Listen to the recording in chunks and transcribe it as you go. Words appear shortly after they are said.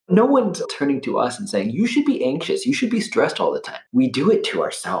No one's turning to us and saying, you should be anxious, you should be stressed all the time. We do it to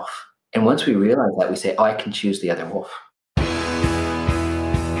ourselves. And once we realize that, we say, oh, I can choose the other wolf.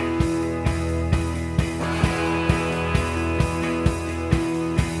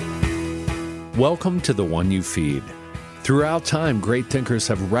 Welcome to The One You Feed. Throughout time, great thinkers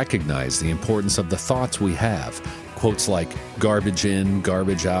have recognized the importance of the thoughts we have. Quotes like, garbage in,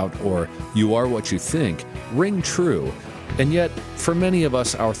 garbage out, or you are what you think, ring true. And yet, for many of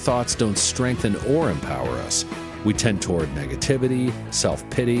us, our thoughts don't strengthen or empower us. We tend toward negativity,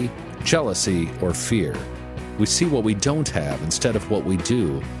 self-pity, jealousy, or fear. We see what we don't have instead of what we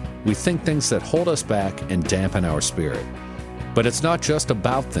do. We think things that hold us back and dampen our spirit. But it's not just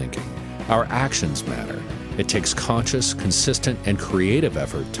about thinking. Our actions matter. It takes conscious, consistent, and creative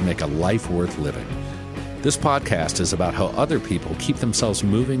effort to make a life worth living. This podcast is about how other people keep themselves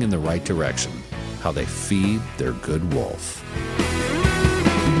moving in the right direction, how they feed their good wolf.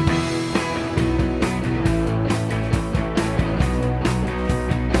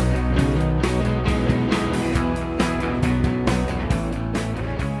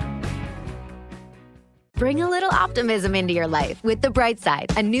 Bring a little optimism into your life with The Bright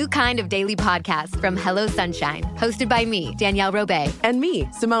Side, a new kind of daily podcast from Hello Sunshine, hosted by me, Danielle Robay. And me,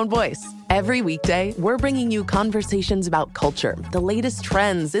 Simone Boyce. Every weekday, we're bringing you conversations about culture, the latest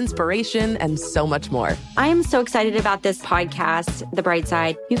trends, inspiration, and so much more. I am so excited about this podcast, The Bright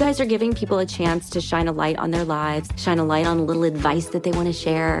Side. You guys are giving people a chance to shine a light on their lives, shine a light on a little advice that they want to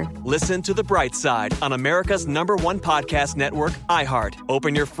share. Listen to The Bright Side on America's #1 podcast network, iHeart.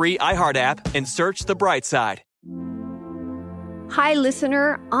 Open your free iHeart app and search The Bright Side. Hi,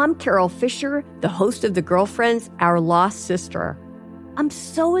 listener. I'm Carol Fisher, the host of The Girlfriends, Our Lost Sister. I'm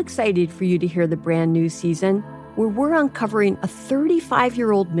so excited for you to hear the brand new season where we're uncovering a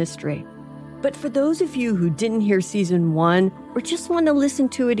 35-year-old mystery. But for those of you who didn't hear season 1 or just want to listen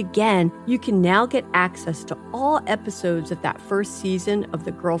to it again, you can now get access to all episodes of that first season of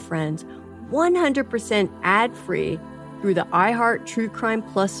The Girlfriends 100% ad-free through the iHeart True Crime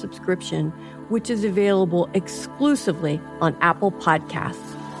Plus subscription, which is available exclusively on Apple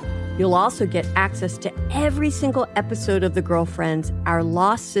Podcasts. You'll also get access to every single episode of The Girlfriends, Our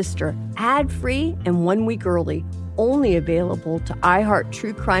Lost Sister, ad-free and 1 week early, only available to iHeart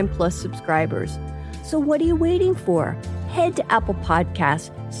True Crime Plus subscribers. So what are you waiting for? Head to Apple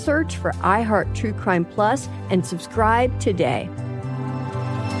Podcasts, search for iHeart True Crime Plus, and subscribe today.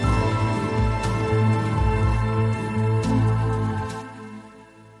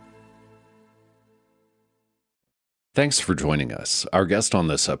 Thanks for joining us. Our guest on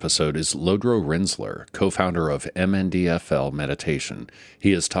this episode is Lodro Rinzler, co-founder of MNDFL Meditation.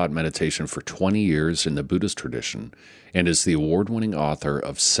 He has taught meditation for 20 years in the Buddhist tradition and is the award-winning author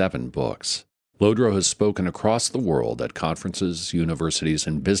of 7 books. Lodro has spoken across the world at conferences, universities,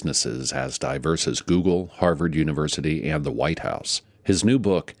 and businesses as diverse as Google, Harvard University, and the White House. His new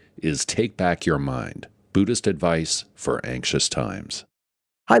book is Take Back Your Mind, Buddhist Advice for Anxious Times.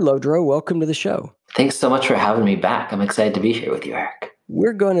 Hi, Lodro. Welcome to the show. Thanks so much for having me back. I'm excited to be here with you, Eric.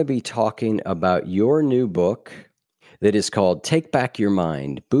 We're going to be talking about your new book that is called Take Back Your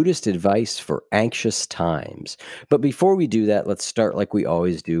Mind, Buddhist Advice for Anxious Times. But before we do that, let's start like we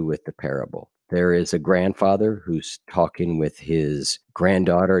always do with the parable. There is a grandfather who's talking with his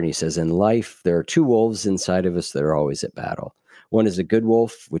granddaughter, and he says, in life, there are 2 wolves inside of us that are always at battle. One is a good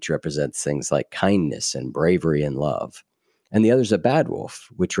wolf, which represents things like kindness and bravery and love. And the other's a bad wolf,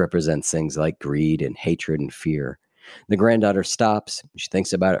 which represents things like greed and hatred and fear. The granddaughter stops, she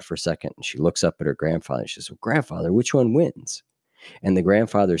thinks about it for a second, and she looks up at her grandfather and she says, well, grandfather, which one wins? And the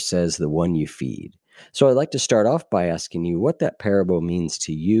grandfather says, the one you feed. So I'd like to start off by asking you what that parable means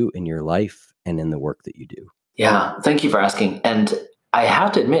to you in your life and in the work that you do. Yeah, thank you for asking. And I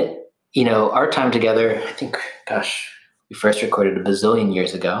have to admit, our time together, I think, we first recorded a bazillion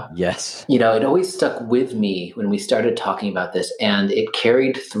years ago. Yes. It always stuck with me when we started talking about this, and it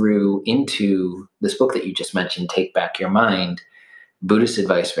carried through into this book that you just mentioned, Take Back Your Mind, Buddhist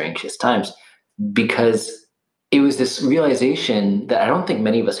Advice for Anxious Times, because it was this realization that I don't think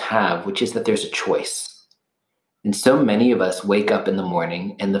many of us have, which is that there's a choice. And so many of us wake up in the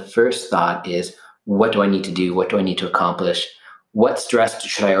morning, and the first thought is, what do I need to do? What do I need to accomplish? What stress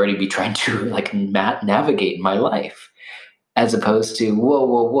should I already be trying to navigate in my life? As opposed to,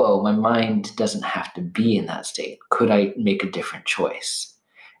 whoa, my mind doesn't have to be in that state. Could I make a different choice?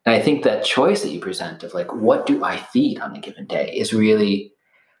 And I think that choice that you present of what do I feed on a given day is really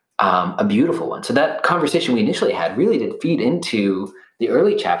a beautiful one. So that conversation we initially had really did feed into the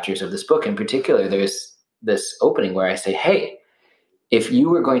early chapters of this book. In particular, there's this opening where I say, hey, if you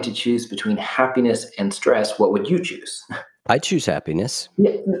were going to choose between happiness and stress, what would you choose? I choose happiness.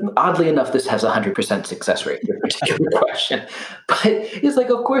 Yeah, oddly enough, this has a 100% success rate for this particular question. But it's like,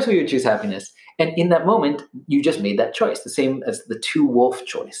 of course we would choose happiness. And in that moment, you just made that choice, the same as the two wolf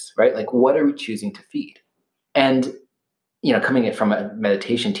choice, right? Like, what are we choosing to feed? And, coming in from a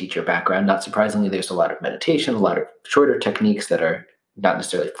meditation teacher background, not surprisingly, there's a lot of meditation, a lot of shorter techniques that are not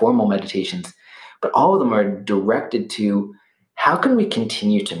necessarily formal meditations, but all of them are directed to how can we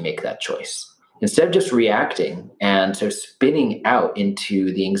continue to make that choice? Instead of just reacting and sort of spinning out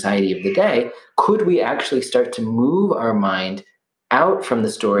into the anxiety of the day, could we actually start to move our mind out from the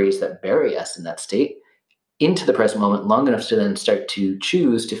stories that bury us in that state into the present moment long enough to then start to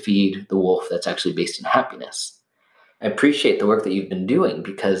choose to feed the wolf that's actually based in happiness? I appreciate the work that you've been doing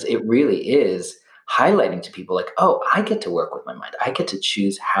because it really is highlighting to people like, oh, I get to work with my mind. I get to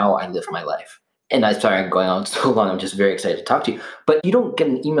choose how I live my life. And I'm sorry I'm going on so long. I'm just very excited to talk to you. But you don't get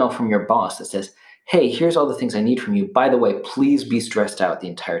an email from your boss that says, hey, here's all the things I need from you. By the way, please be stressed out the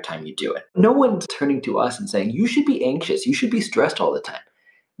entire time you do it. No one's turning to us and saying, you should be anxious. You should be stressed all the time.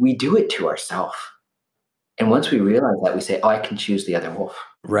 We do it to ourselves. And once we realize that, we say, oh, I can choose the other wolf.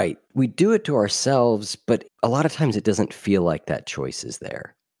 Right. We do it to ourselves, but a lot of times it doesn't feel like that choice is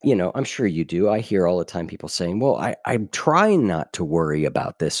there. I'm sure you do. I hear all the time people saying, well, I'm trying not to worry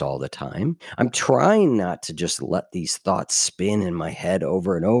about this all the time. I'm trying not to just let these thoughts spin in my head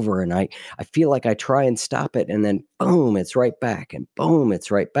over and over. And I feel like I try and stop it, and then boom, it's right back, and boom,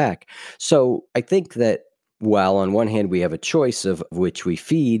 it's right back. So I think that while on one hand we have a choice of which we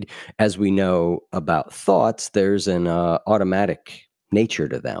feed, as we know about thoughts, there's an automatic nature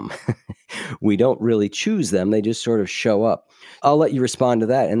to them. We don't really choose them. They just sort of show up. I'll let you respond to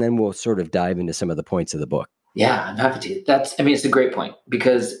that, and then we'll sort of dive into some of the points of the book. Yeah, I'm happy to. It's a great point,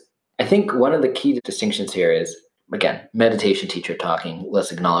 because I think one of the key distinctions here is, again, meditation teacher talking,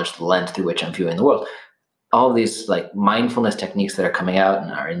 let's acknowledge the lens through which I'm viewing the world. All of these like mindfulness techniques that are coming out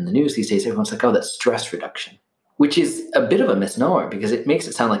and are in the news these days, everyone's like, oh, that's stress reduction, which is a bit of a misnomer because it makes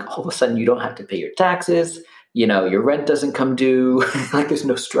it sound like all of a sudden you don't have to pay your taxes, your rent doesn't come due, like there's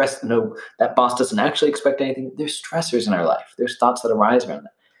no stress, that boss doesn't actually expect anything. There's stressors in our life. There's thoughts that arise around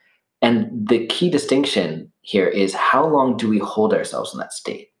that. And the key distinction here is how long do we hold ourselves in that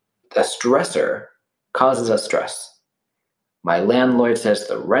state? A stressor causes us stress. My landlord says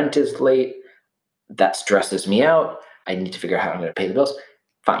the rent is late. That stresses me out. I need to figure out how I'm going to pay the bills.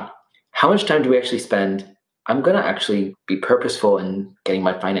 Fine. How much time do we actually spend? I'm going to actually be purposeful in getting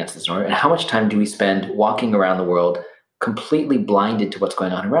my finances in order. And how much time do we spend walking around the world completely blinded to what's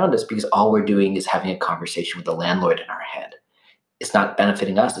going on around us because all we're doing is having a conversation with the landlord in our head? It's not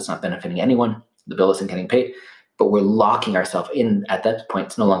benefiting us. It's not benefiting anyone. The bill isn't getting paid. But we're locking ourselves in. At that point,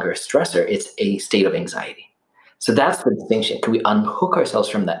 it's no longer a stressor. It's a state of anxiety. So that's the distinction. Can we unhook ourselves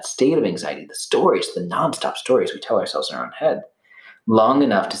from that state of anxiety, the stories, the nonstop stories we tell ourselves in our own head, long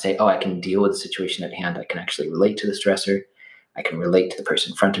enough to say, oh, I can deal with the situation at hand. I can actually relate to the stressor. I can relate to the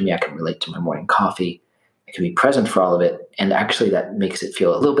person in front of me. I can relate to my morning coffee. I can be present for all of it. And actually that makes it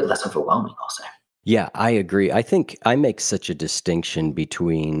feel a little bit less overwhelming, I'll say. Yeah, I agree. I think I make such a distinction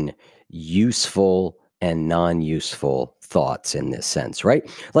between useful and non-useful thoughts in this sense, right?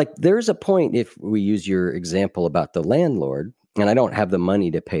 Like there's a point, if we use your example about the landlord, and I don't have the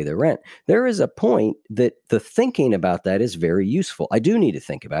money to pay the rent, there is a point that the thinking about that is very useful. I do need to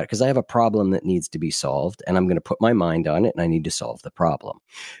think about it because I have a problem that needs to be solved, and I'm going to put my mind on it, and I need to solve the problem.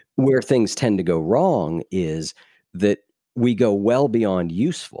 Where things tend to go wrong is that we go well beyond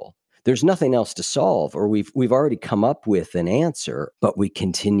useful. There's nothing else to solve, or we've already come up with an answer, but we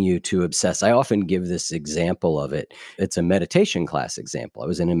continue to obsess. I often give this example of it. It's a meditation class example. I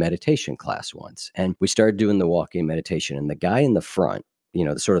was in a meditation class once, and we started doing the walking meditation, and the guy in the front,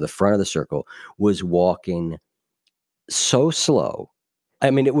 sort of the front of the circle, was walking so slow. I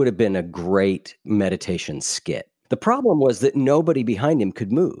mean, it would have been a great meditation skit. The problem was that nobody behind him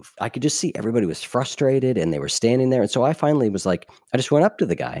could move. I could just see everybody was frustrated and they were standing there. And so I finally was like, I just went up to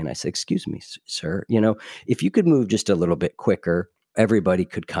the guy and I said, excuse me, sir, if you could move just a little bit quicker, everybody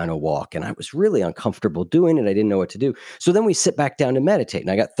could kind of walk. And I was really uncomfortable doing it. I didn't know what to do. So then we sit back down to meditate, and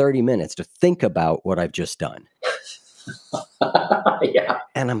I got 30 minutes to think about what I've just done. Yeah.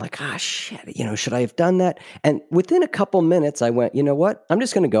 And I'm like, shit, should I have done that? And within a couple minutes, I went, you know what? I'm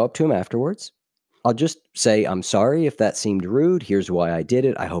just going to go up to him afterwards. I'll just say, I'm sorry if that seemed rude. Here's why I did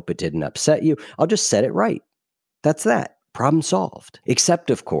it. I hope it didn't upset you. I'll just set it right. That's that. Problem solved.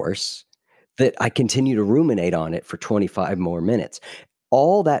 Except, of course, that I continue to ruminate on it for 25 more minutes.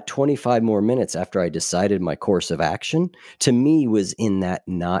 All that 25 more minutes after I decided my course of action, to me, was in that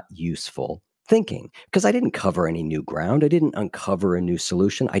not useful thinking because I didn't cover any new ground. I didn't uncover a new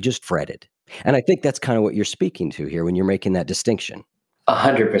solution. I just fretted. And I think that's kind of what you're speaking to here when you're making that distinction.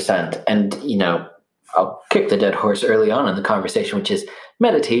 100%. And, I'll kick the dead horse early on in the conversation, which is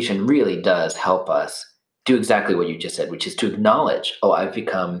meditation really does help us do exactly what you just said, which is to acknowledge, oh, I've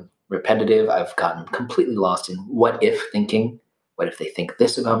become repetitive. I've gotten completely lost in what if thinking. What if they think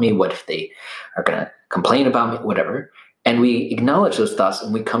this about me? What if they are going to complain about me? Whatever. And we acknowledge those thoughts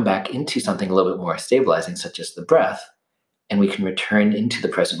and we come back into something a little bit more stabilizing, such as the breath, and we can return into the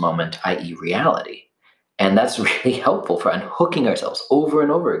present moment, i.e. reality. And that's really helpful for unhooking ourselves over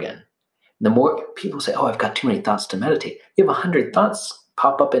and over again. The more people say, oh, I've got too many thoughts to meditate, you have 100 thoughts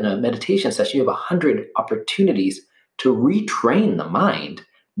pop up in a meditation session. You have 100 opportunities to retrain the mind,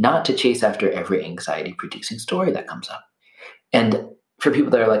 not to chase after every anxiety-producing story that comes up. And for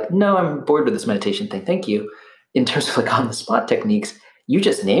people that are like, no, I'm bored with this meditation thing, thank you. In terms of like on-the-spot techniques, you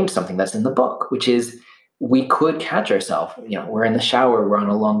just named something that's in the book, which is we could catch ourselves. We're in the shower, we're on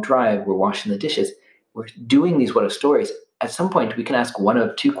a long drive, we're washing the dishes, we're doing these what if stories. At some point, we can ask one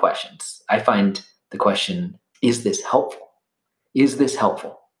of two questions. I find the question, is this helpful? Is this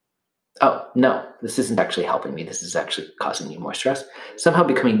helpful? Oh, no, this isn't actually helping me. This is actually causing me more stress. Somehow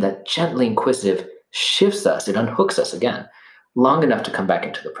becoming that gently inquisitive shifts us. It unhooks us again, long enough to come back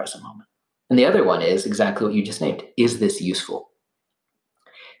into the present moment. And the other one is exactly what you just named. Is this useful?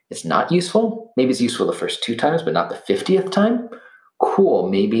 It's not useful. Maybe it's useful the first 2 times, but not the 50th time. Cool.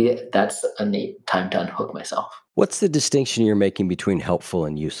 Maybe that's a time to unhook myself. What's the distinction you're making between helpful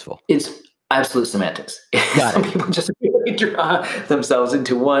and useful? It's absolute semantics. Some people just really draw themselves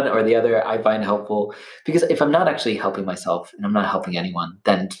into one or the other. I find helpful because if I'm not actually helping myself and I'm not helping anyone,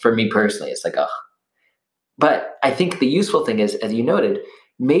 then for me personally, it's like, oh. But I think the useful thing is, as you noted,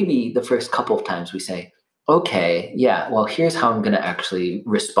 maybe the first couple of times we say, okay, yeah, well, here's how I'm going to actually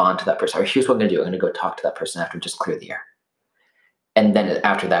respond to that person. Or here's what I'm going to do. I'm going to go talk to that person after, just clear the air. And then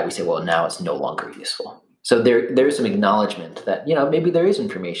after that, we say, well, now it's no longer useful. So there's some acknowledgement that, maybe there is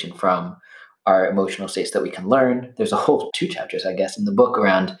information from our emotional states that we can learn. There's a whole 2 chapters, I guess, in the book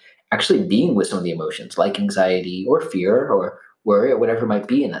around actually being with some of the emotions like anxiety or fear or worry or whatever it might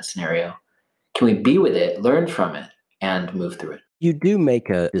be in that scenario. Can we be with it, learn from it, and move through it? You do make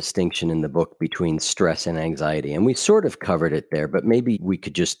a distinction in the book between stress and anxiety, and we sort of covered it there, but maybe we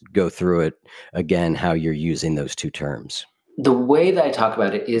could just go through it again, how you're using those 2 terms. The way that I talk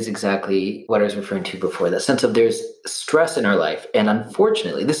about it is exactly what I was referring to before, that sense of there's stress in our life. And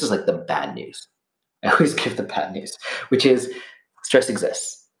unfortunately, this is like the bad news. I always give the bad news, which is stress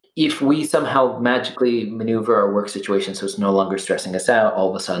exists. If we somehow magically maneuver our work situation so it's no longer stressing us out, all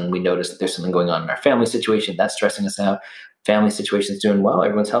of a sudden we notice that there's something going on in our family situation that's stressing us out. Family situation is doing well.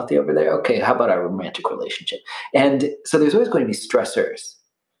 Everyone's healthy over there. Okay, how about our romantic relationship? And so there's always going to be stressors.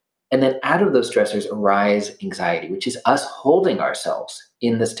 And then out of those stressors arise anxiety, which is us holding ourselves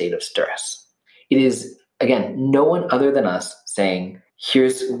in the state of stress. It is, again, no one other than us saying,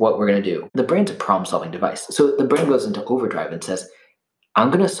 here's what we're going to do. The brain's a problem-solving device. So the brain goes into overdrive and says, I'm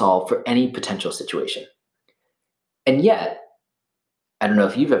going to solve for any potential situation. And yet, I don't know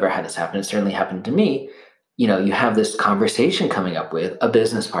if you've ever had this happen. It certainly happened to me. You have this conversation coming up with a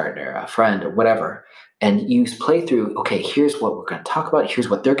business partner, a friend, or whatever, and you play through, okay, here's what we're going to talk about. Here's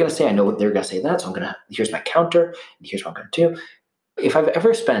what they're going to say. I know what they're going to say that. So here's my counter, and here's what I'm going to do. If I've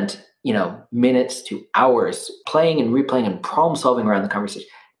ever spent, minutes to hours playing and replaying and problem solving around the conversation,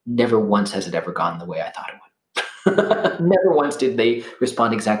 never once has it ever gone the way I thought it would. Never once did they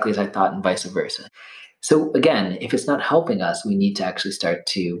respond exactly as I thought and vice versa. So again, if it's not helping us, we need to actually start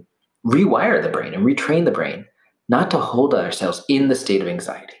to rewire the brain and retrain the brain, not to hold ourselves in the state of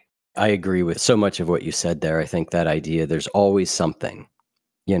anxiety. I agree with so much of what you said there. I think that idea, there's always something,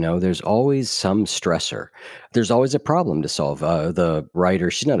 there's always some stressor. There's always a problem to solve. The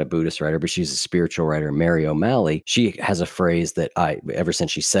writer, she's not a Buddhist writer, but she's a spiritual writer, Mary O'Malley. She has a phrase that ever since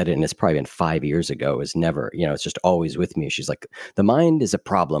she said it, and it's probably been 5 years ago, is never, it's just always with me. She's like, the mind is a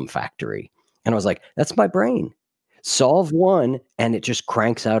problem factory. And I was like, that's my brain. Solve one and it just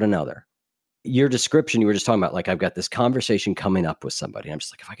cranks out another. Your description, you were just talking about, like, I've got this conversation coming up with somebody. I'm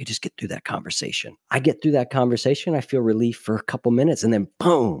just like, if I could just get through that conversation. I get through that conversation, I feel relief for a couple minutes, and then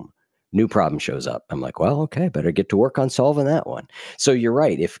boom, new problem shows up. I'm like, well, okay, better get to work on solving that one. So you're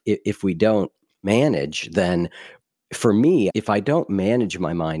right. If we don't manage, then for me, if I don't manage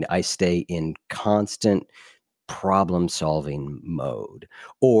my mind, I stay in constant problem solving mode,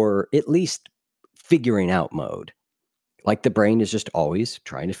 or at least figuring out mode. Like, the brain is just always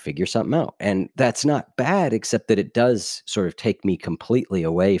trying to figure something out. And that's not bad, except that it does sort of take me completely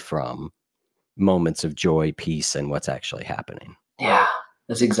away from moments of joy, peace, and what's actually happening. Yeah,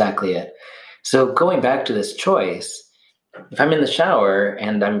 that's exactly it. So going back to this choice, if I'm in the shower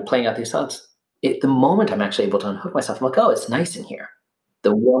and I'm playing out these thoughts, the moment I'm actually able to unhook myself, I'm like, oh, it's nice in here.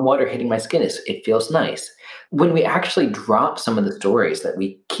 The warm water hitting my skin it feels nice. When we actually drop some of the stories that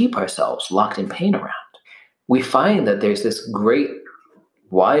we keep ourselves locked in pain around, we find that there's this great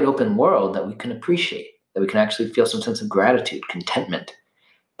wide open world that we can appreciate, that we can actually feel some sense of gratitude, contentment.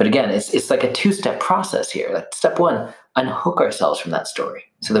 But again, it's like a two-step process here. Like step one, unhook ourselves from that story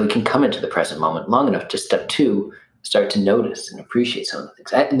so that we can come into the present moment long enough to step two, start to notice and appreciate some of the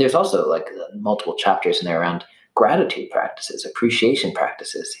things. And there's also like multiple chapters in there around gratitude practices, appreciation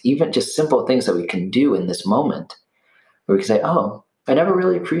practices, even just simple things that we can do in this moment where we can say, oh, I never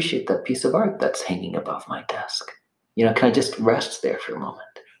really appreciate that piece of art that's hanging above my desk. Can I just rest there for a moment?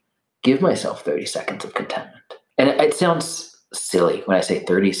 Give myself 30 seconds of contentment. And it sounds silly when I say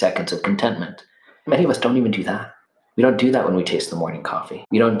 30 seconds of contentment. Many of us don't even do that. We don't do that when we taste the morning coffee.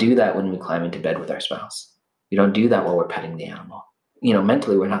 We don't do that when we climb into bed with our spouse. We don't do that while we're petting the animal.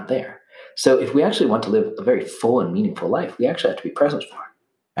 Mentally, we're not there. So if we actually want to live a very full and meaningful life, we actually have to be present for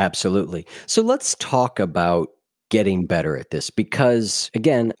it. Absolutely. So let's talk about getting better at this because,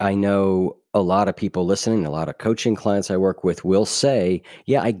 again, I know a lot of people listening, a lot of coaching clients I work with will say,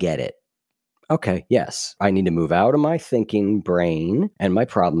 yeah, I get it. Okay, yes, I need to move out of my thinking brain and my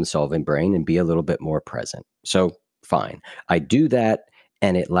problem-solving brain and be a little bit more present. So fine. I do that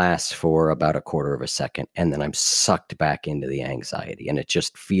and it lasts for about a quarter of a second and then I'm sucked back into the anxiety and it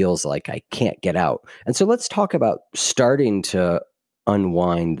just feels like I can't get out. And so let's talk about starting to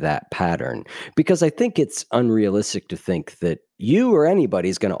unwind that pattern because I think it's unrealistic to think that you or anybody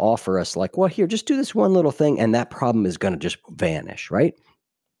is going to offer us like, well, here, just do this one little thing and that problem is going to just vanish, right?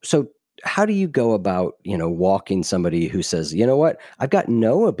 So how do you go about, walking somebody who says, you know what, I've got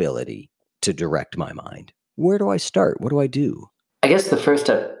no ability to direct my mind. Where do I start? What do I do? I guess the first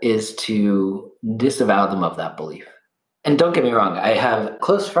step is to disavow them of that belief. And don't get me wrong, I have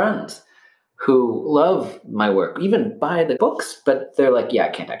close friends who love my work, even buy the books, but they're like, yeah, I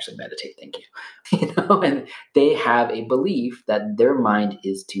can't actually meditate, thank you. And they have a belief that their mind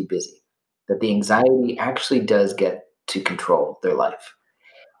is too busy, that the anxiety actually does get to control their life.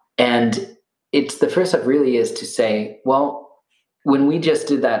 And it's the first step really is to say, well, when we just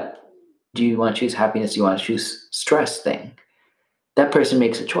did that, do you want to choose happiness? Do you want to choose stress thing? That person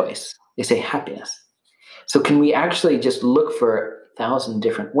makes a choice. They say happiness. So can we actually just look for 1,000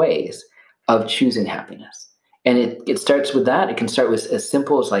 different ways of choosing happiness? And it starts with that. It can start with as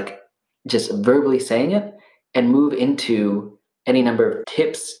simple as like just verbally saying it and move into any number of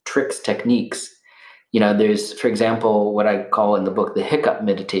tips, tricks, techniques. There's, for example, what I call in the book, the hiccup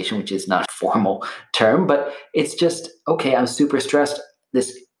meditation, which is not a formal term, but it's just, okay, I'm super stressed.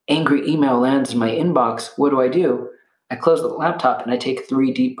 This angry email lands in my inbox. What do? I close the laptop and I take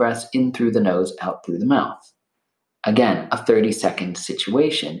 3 deep breaths in through the nose, out through the mouth. Again, a 30-second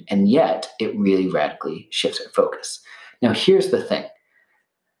situation, and yet it really radically shifts our focus. Now, here's the thing.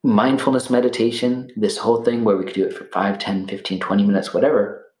 Mindfulness meditation, this whole thing where we could do it for 5, 10, 15, 20 minutes,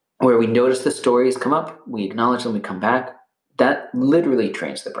 whatever, where we notice the stories come up, we acknowledge them, we come back, that literally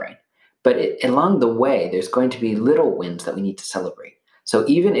trains the brain. But along the way, there's going to be little wins that we need to celebrate. So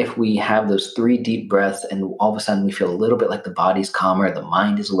even if we have those 3 deep breaths and all of a sudden we feel a little bit like the body's calmer, the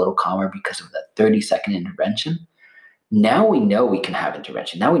mind is a little calmer because of that 30-second intervention, now we know we can have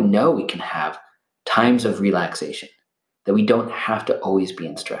intervention. Now we know we can have times of relaxation, that we don't have to always be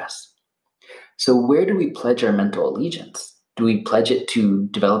in stress. So where do we pledge our mental allegiance? Do we pledge it to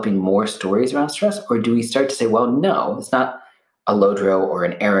developing more stories around stress? Or do we start to say, well, no, it's not a Lodro or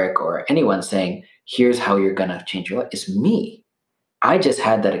an Eric or anyone saying, here's how you're going to change your life. It's me. I just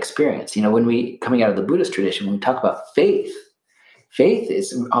had that experience. When we, coming out of the Buddhist tradition, when we talk about faith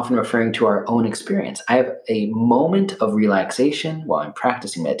is often referring to our own experience. I have a moment of relaxation while I'm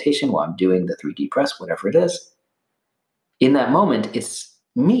practicing meditation, while I'm doing the 3 deep breaths, whatever it is. In that moment, it's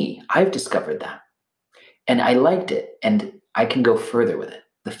me. I've discovered that. And I liked it. And I can go further with it.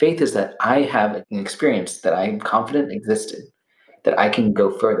 The faith is that I have an experience that I'm confident existed, that I can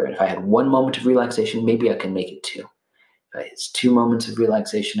go further. And if I had 1 moment of relaxation, maybe I can make it 2. If it's 2 moments of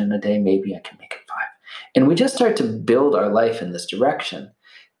relaxation in a day, maybe I can make it 5. And we just start to build our life in this direction.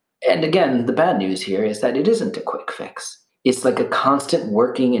 And again, the bad news here is that it isn't a quick fix. It's like a constant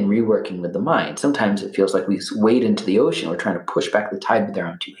working and reworking with the mind. Sometimes it feels like we wade into the ocean. We're trying to push back the tide with our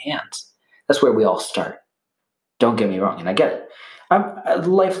own 2 hands. That's where we all start. Don't get me wrong, and I get it. I'm a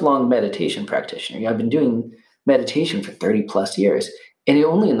lifelong meditation practitioner. I've been doing meditation for 30 plus years. And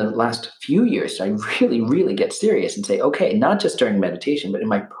only in the last few years did I really, really get serious and say, okay, not just during meditation, but in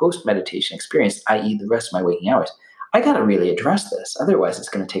my post-meditation experience, i.e. the rest of my waking hours, I got to really address this. Otherwise, it's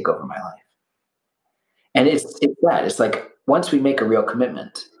going to take over my life. And it's that. It's like once we make a real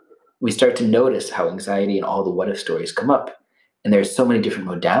commitment, we start to notice how anxiety and all the what if stories come up. And there's so many different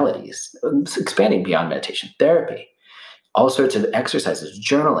modalities, it's expanding beyond meditation, therapy, all sorts of exercises,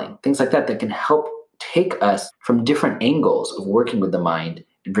 journaling, things like that, that can help take us from different angles of working with the mind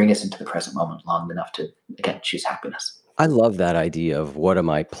and bring us into the present moment long enough to, again, choose happiness. I love that idea of what am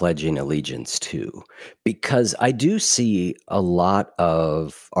I pledging allegiance to? Because I do see a lot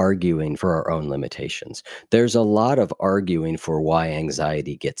of arguing for our own limitations. There's a lot of arguing for why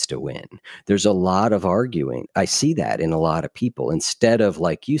anxiety gets to win. There's a lot of arguing. I see that in a lot of people. Instead of,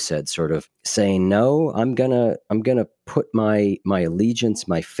 like you said, sort of saying, no, I'm gonna put my allegiance,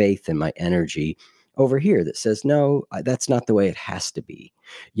 my faith, and my energy over here that says, no, that's not the way it has to be.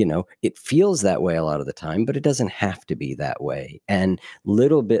 It feels that way a lot of the time, but it doesn't have to be that way. And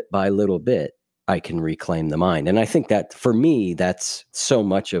little bit by little bit, I can reclaim the mind. And I think that for me, that's so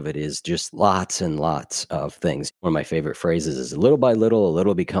much of it is just lots and lots of things. One of my favorite phrases is little by little, a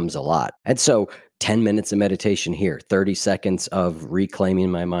little becomes a lot. And so 10 minutes of meditation here, 30 seconds of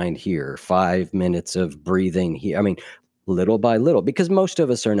reclaiming my mind here, 5 minutes of breathing here. I mean, little by little, because most of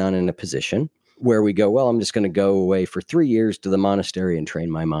us are not in a position where we go, well, I'm just going to go away for 3 years to the monastery and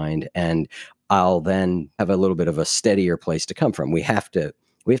train my mind, and I'll then have a little bit of a steadier place to come from. We have to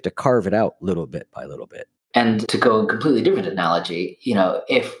carve it out little bit by little bit. And to go a completely different analogy,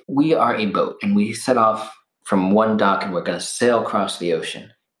 if we are a boat and we set off from one dock and we're going to sail across the ocean,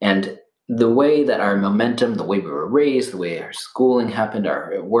 and the way that our momentum, the way we were raised, the way our schooling happened,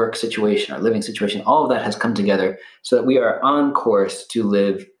 our work situation, our living situation, all of that has come together so that we are on course to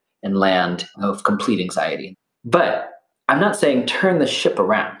live and land of complete anxiety. But I'm not saying turn the ship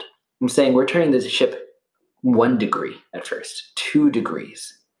around. I'm saying we're turning the ship 1 degree at first, 2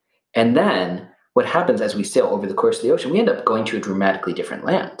 degrees. And then what happens as we sail over the course of the ocean, we end up going to a dramatically different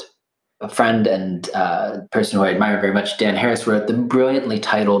land. A friend and person who I admire very much, Dan Harris, wrote the brilliantly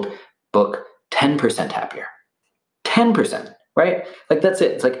titled book, 10% Happier. 10%, right? Like that's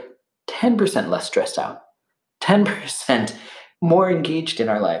it. It's like 10% less stressed out, 10% more engaged in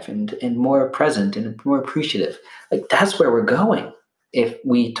our life and more present and more appreciative. Like that's where we're going. If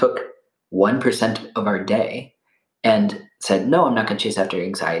we took 1% of our day and said, no, I'm not going to chase after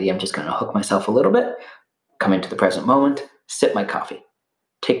anxiety. I'm just going to hook myself a little bit, come into the present moment, sip my coffee,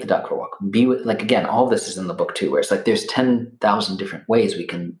 take the dog for a walk, be with, like, again, all of this is in the book too, where it's like, there's 10,000 different ways we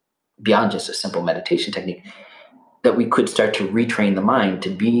can, beyond just a simple meditation technique, that we could start to retrain the mind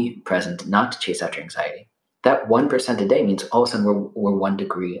to be present, not to chase after anxiety. That 1% a day means all of a sudden we're 1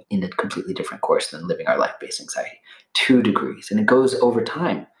 degree in a completely different course than living our life-based anxiety. 2 degrees. And it goes over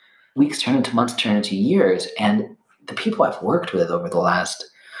time. Weeks turn into months, turn into years. And the people I've worked with over the last,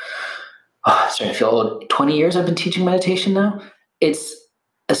 starting to feel old, 20 years I've been teaching meditation now. It's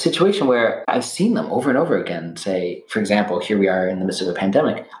a situation where I've seen them over and over again say, for example, here we are in the midst of a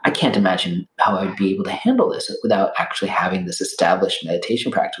pandemic. I can't imagine how I'd be able to handle this without actually having this established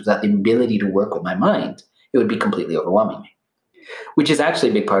meditation practice, without the ability to work with my mind. It would be completely overwhelming me, which is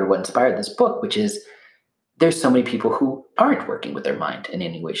actually a big part of what inspired this book, which is there's so many people who aren't working with their mind in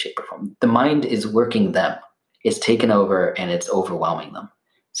any way, shape, or form. The mind is working them. It's taken over and it's overwhelming them.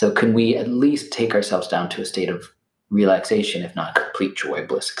 So can we at least take ourselves down to a state of relaxation, if not complete joy,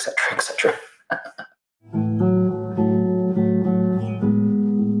 bliss, et cetera, et cetera?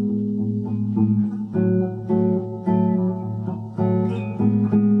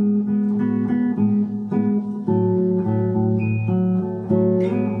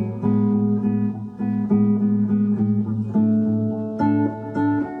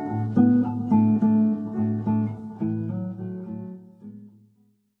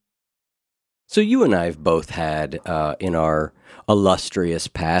 So you and I have both had, in our illustrious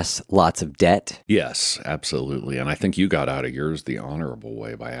past, lots of debt. Yes, absolutely. And I think you got out of yours the honorable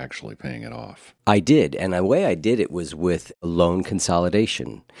way by actually paying it off. I did. And the way I did it was with loan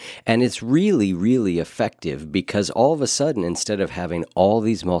consolidation. And it's really, really effective because all of a sudden, instead of having all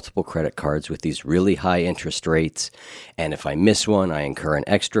these multiple credit cards with these really high interest rates, and if I miss one, I incur an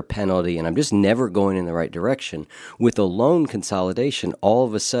extra penalty, and I'm just never going in the right direction, with a loan consolidation, all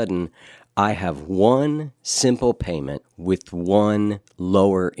of a sudden, I have one simple payment with one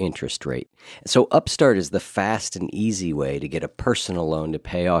lower interest rate. So Upstart is the fast and easy way to get a personal loan to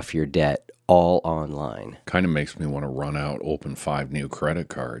pay off your debt all online. Kind of makes me want to run out, open 5 new credit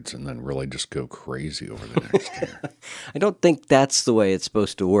cards, and then really just go crazy over the next year. I don't think that's the way it's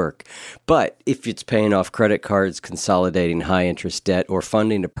supposed to work. But if it's paying off credit cards, consolidating high-interest debt, or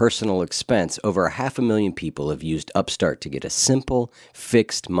funding a personal expense, over 500,000 people have used Upstart to get a simple,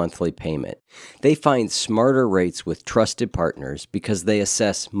 fixed monthly payment. They find smarter rates with trusted partners because they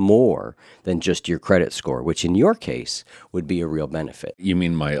assess more than just your credit score, which in your case would be a real benefit. You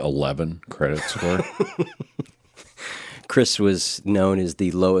mean my 11 credit score? Chris was known as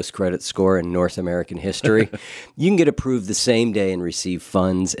the lowest credit score in North American history. You can get approved the same day and receive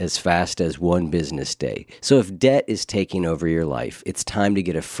funds as fast as 1 business day. So if debt is taking over your life, it's time to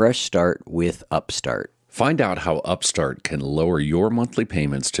get a fresh start with Upstart. Find out how Upstart can lower your monthly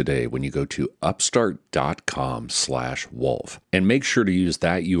payments today when you go to upstart.com/wolf. And make sure to use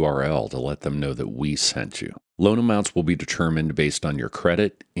that URL to let them know that we sent you. Loan amounts will be determined based on your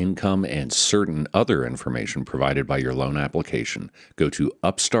credit, income, and certain other information provided by your loan application. Go to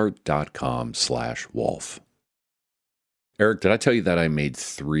upstart.com/wolf. Eric, did I tell you that I made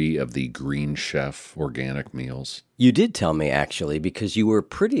 3 of the Green Chef organic meals? You did tell me, actually, because you were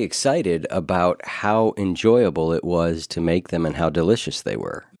pretty excited about how enjoyable it was to make them and how delicious they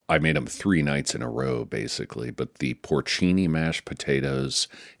were. I made them 3 nights in a row, basically, but the porcini mashed potatoes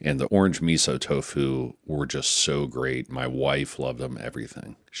and the orange miso tofu were just so great. My wife loved them,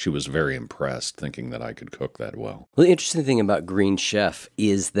 everything. She was very impressed, thinking that I could cook that well. Well, the interesting thing about Green Chef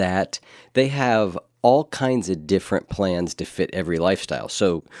is that they have all kinds of different plans to fit every lifestyle.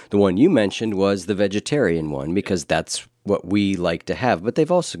 So the one you mentioned was the vegetarian one, because that's what we like to have. But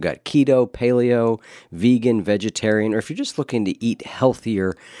they've also got keto, paleo, vegan, vegetarian, or if you're just looking to eat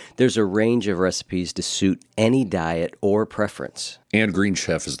healthier, there's a range of recipes to suit any diet or preference. And Green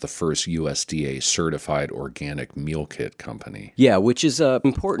Chef is the first USDA certified organic meal kit company. Yeah, which is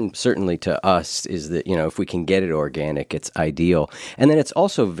important certainly to us, is that, if we can get it organic, it's ideal. And then it's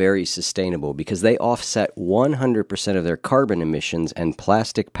also very sustainable because they offset 100% of their carbon emissions and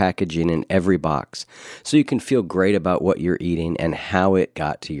plastic packaging in every box. So you can feel great about what you're eating and how it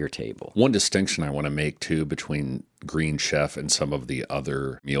got to your table. One distinction I want to make, too, between Green Chef and some of the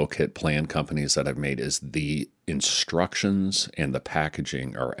other meal kit plan companies that I've made is the instructions and the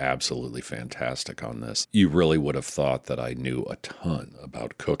packaging are absolutely fantastic on this. You really would have thought that I knew a ton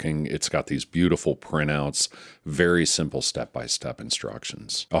about cooking. It's got these beautiful printouts, very simple step-by-step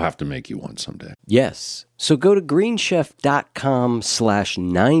instructions. I'll have to make you one someday. Yes. So go to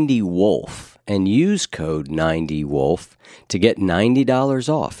greenchef.com/90wolf and use code 90wolf to get $90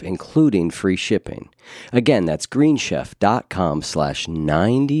 off, including free shipping. Again, that's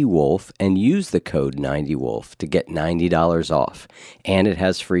greenchef.com/90wolf and use the code 90wolf to get $90 off. And it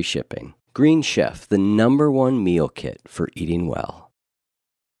has free shipping. Green Chef, the #1 meal kit for eating well.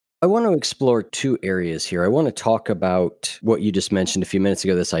 I want to explore 2 areas here. I want to talk about what you just mentioned a few minutes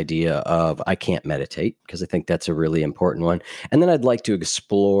ago, this idea of I can't meditate, because I think that's a really important one. And then I'd like to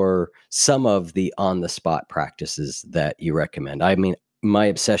explore some of the on-the-spot practices that you recommend. I mean, my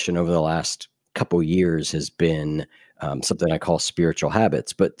obsession over the last couple years has been something I call spiritual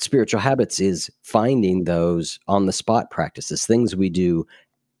habits. But spiritual habits is finding those on-the-spot practices, things we do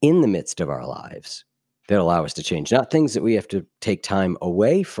in the midst of our lives that allow us to change, not things that we have to take time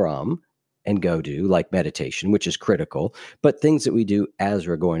away from and go do, like meditation, which is critical, but things that we do as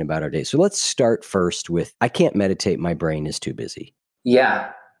we're going about our day. So let's start first with, I can't meditate, my brain is too busy. Yeah,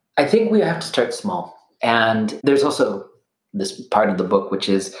 I think we have to start small. And there's also this part of the book, which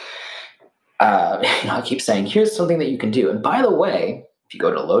is, I keep saying, here's something that you can do. And by the way, if you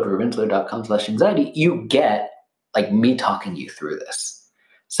go to lodro.rinzler.com/anxiety, you get like me talking you through this.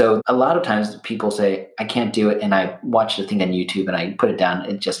 So a lot of times people say, I can't do it. And I watched a thing on YouTube and I put it down.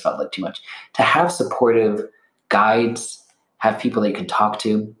 It just felt like too much. To have supportive guides, have people that you can talk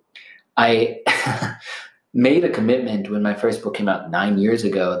to. I made a commitment when my first book came out 9 years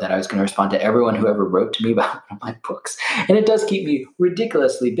ago that I was going to respond to everyone who ever wrote to me about one of my books. And it does keep me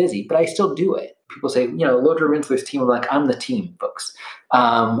ridiculously busy, but I still do it. People say, Lodro Rinzler's team. I'm like, I'm the team, folks.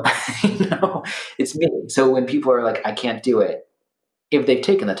 It's me. So when people are like, I can't do it, if they've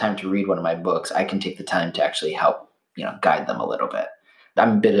taken the time to read one of my books, I can take the time to actually help, guide them a little bit.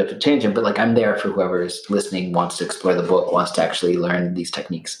 I'm a bit of a tangent, but I'm there for whoever is listening, wants to explore the book, wants to actually learn these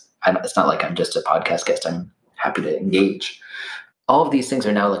techniques. It's not like I'm just a podcast guest. I'm happy to engage. All of these things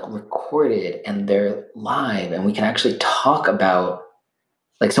are now recorded and they're live, and we can actually talk about,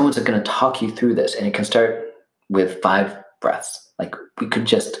 someone's going to talk you through this, and it can start with 5 breaths. We could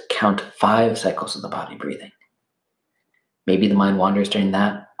just count 5 cycles of the body breathing. Maybe the mind wanders during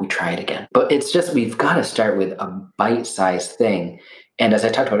that. We try it again. But it's just, we've got to start with a bite-sized thing. And as I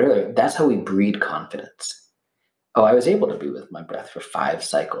talked about earlier, that's how we breed confidence. Oh, I was able to be with my breath for 5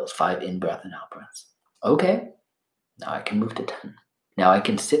 cycles, 5 in-breath and out-breaths. Okay, now I can move to 10. Now I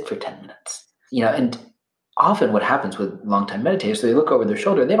can sit for 10 minutes. And often what happens with long-time meditators, they look over their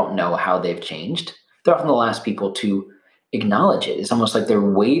shoulder, they don't know how they've changed. They're often the last people to acknowledge it. It's almost like they're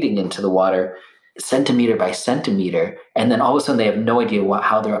wading into the water centimeter by centimeter, and then all of a sudden they have no idea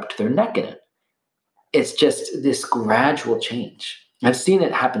how they're up to their neck in it. It's just this gradual change. I've seen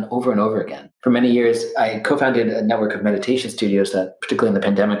it happen over and over again. For many years, I co-founded a network of meditation studios that, particularly in the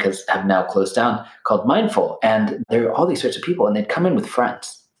pandemic, have now closed down, called Mindful. And there are all these sorts of people, and they'd come in with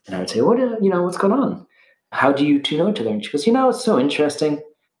friends. And I would say, what's going on? How do you two know each other? And she goes, it's so interesting.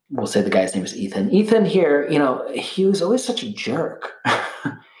 We'll say the guy's name is Ethan. Ethan here, he was always such a jerk.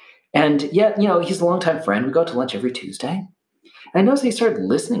 And yet, he's a longtime friend. We go out to lunch every Tuesday. And I noticed he started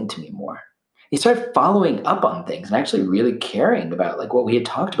listening to me more. He started following up on things and actually really caring about what we had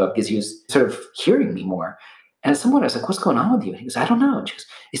talked about, because he was sort of hearing me more. And at some point I was like, what's going on with you? And he goes, I don't know. And she goes,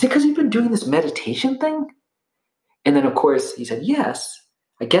 is it because you've been doing this meditation thing? And then of course he said, yes,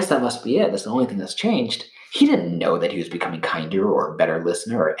 I guess that must be it. That's the only thing that's changed. He didn't know that he was becoming kinder or a better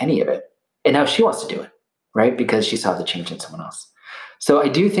listener or any of it. And now she wants to do it, right? Because she saw the change in someone else. So I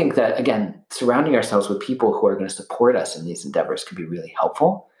do think that, again, surrounding ourselves with people who are going to support us in these endeavors can be really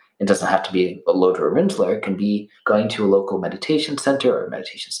helpful. It doesn't have to be a Lodro or Rinzler. It can be going to a local meditation center or a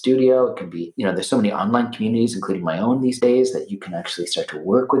meditation studio. It can be, there's so many online communities, including my own these days, that you can actually start to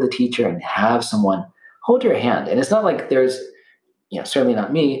work with a teacher and have someone hold your hand. And it's not like there's, certainly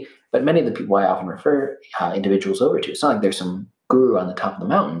not me, but many of the people I often refer individuals over to, it's not like there's some guru on the top of the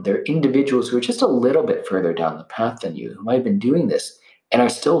mountain. They're individuals who are just a little bit further down the path than you, who might have been doing this and are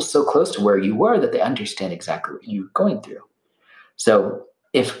still so close to where you were that they understand exactly what you're going through. So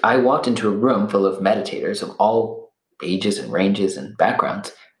if I walked into a room full of meditators of all ages and ranges and backgrounds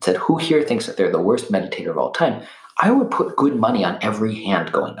and said, who here thinks that they're the worst meditator of all time? I would put good money on every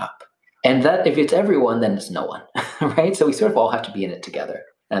hand going up. And that if it's everyone, then it's no one, right? So we sort of all have to be in it together.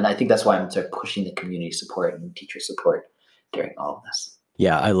 And I think that's why I'm sort of pushing the community support and teacher support during all of this.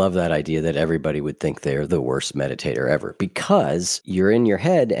 Yeah, I love that idea that everybody would think they're the worst meditator ever, because you're in your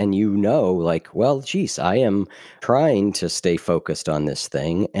head and well, geez, I am trying to stay focused on this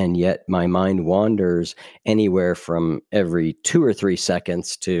thing, and yet my mind wanders anywhere from every 2 or 3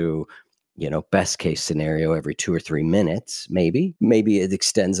 seconds to, best case scenario, every 2 or 3 minutes, maybe. Maybe it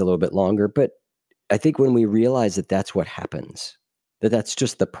extends a little bit longer, but I think when we realize that that's what happens, that's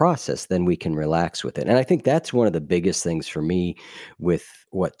just the process, then we can relax with it. And I think that's one of the biggest things for me with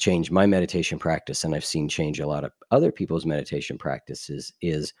what changed my meditation practice, and I've seen change a lot of other people's meditation practices,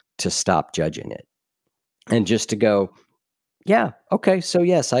 is to stop judging it and just to go, yeah, okay, so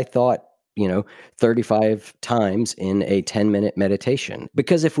yes, I thought, 35 times in a 10-minute meditation.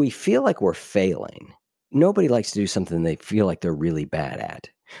 Because if we feel like we're failing, nobody likes to do something they feel like they're really bad at.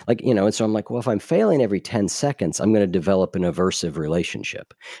 And so I'm like, well, if I'm failing every 10 seconds, I'm going to develop an aversive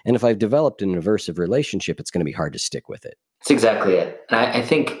relationship. And if I've developed an aversive relationship, it's going to be hard to stick with it. That's exactly it. And I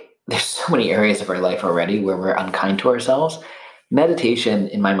think there's so many areas of our life already where we're unkind to ourselves. Meditation,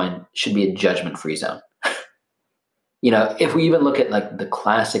 in my mind, should be a judgment-free zone. If we even look at the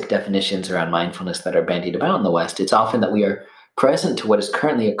classic definitions around mindfulness that are bandied about in the West, it's often that we are present to what is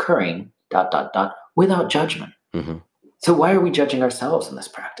currently occurring, ... without judgment. Mm-hmm. So why are we judging ourselves in this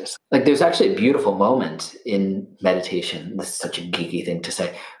practice? There's actually a beautiful moment in meditation. This is such a geeky thing to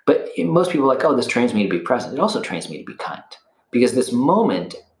say, but most people are like, oh, this trains me to be present. It also trains me to be kind, because this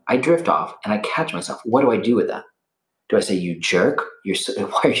moment I drift off and I catch myself. What do I do with that? Do I say, you jerk?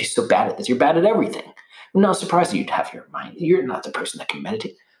 Why are you so bad at this? You're bad at everything. I'm not surprised that you'd have your mind. You're not the person that can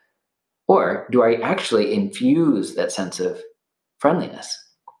meditate. Or do I actually infuse that sense of friendliness?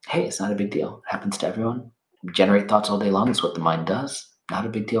 Hey, it's not a big deal. It happens to everyone. Generate thoughts all day long is what the mind does. Not a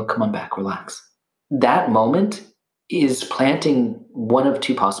big deal. Come on back, relax. That moment is planting one of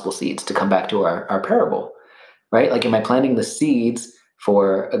 2 possible seeds, to come back to our parable, right? Am I planting the seeds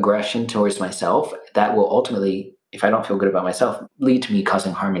for aggression towards myself that will ultimately, if I don't feel good about myself, lead to me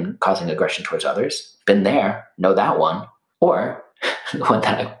causing harm and causing aggression towards others? Been there, know that one. Or the one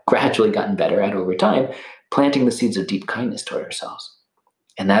that I've gradually gotten better at over time, planting the seeds of deep kindness toward ourselves.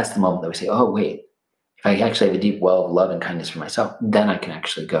 And that's the moment that we say, oh, wait, if I actually have a deep well of love and kindness for myself, then I can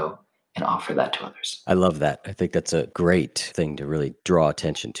actually go and offer that to others. I love that. I think that's a great thing to really draw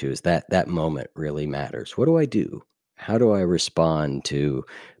attention to, is that moment really matters. What do I do? How do I respond to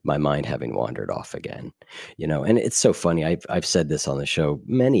my mind having wandered off again? And it's so funny. I've said this on the show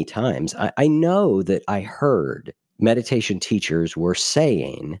many times. I know that I heard meditation teachers were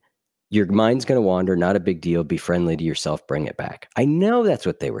saying Your mind's going to wander, not a big deal. Be friendly to yourself, bring it back. I know that's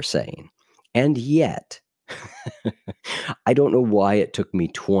what they were saying. And yet, I don't know why it took me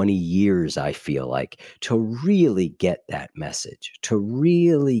 20 years, I feel like, to really get that message, to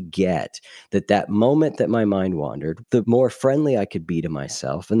really get that moment that my mind wandered, the more friendly I could be to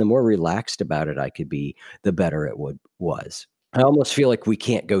myself and the more relaxed about it I could be, the better it was. I almost feel like we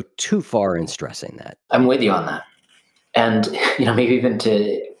can't go too far in stressing that. I'm with you on that. And, maybe even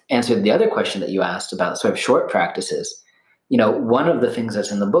to answer the other question that you asked about sort of short practices, one of the things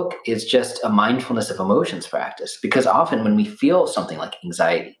that's in the book is just a mindfulness of emotions practice. Because often when we feel something like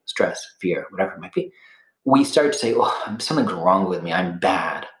anxiety, stress, fear, whatever it might be, we start to say, oh, something's wrong with me. I'm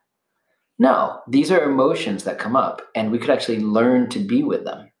bad. No, these are emotions that come up, and we could actually learn to be with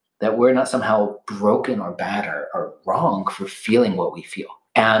them, that we're not somehow broken or bad or wrong for feeling what we feel.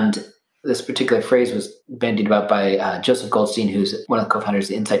 And this particular phrase was bandied about by Joseph Goldstein, who's one of the co-founders of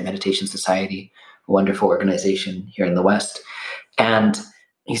the Insight Meditation Society, a wonderful organization here in the West. And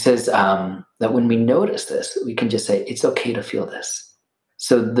he says that when we notice this, we can just say, it's okay to feel this.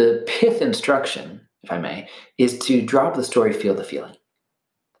 So the pith instruction, if I may, is to drop the story, feel the feeling.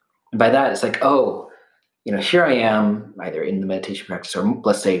 And by that, it's like, here I am, either in the meditation practice, or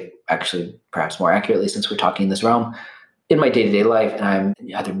let's say, actually, perhaps more accurately, since we're talking in this realm, in my day-to-day life, and I'm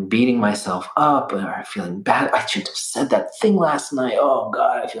either beating myself up or feeling bad. I shouldn't have said that thing last night. Oh,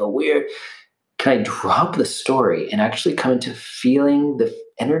 God, I feel weird. Can I drop the story and actually come into feeling the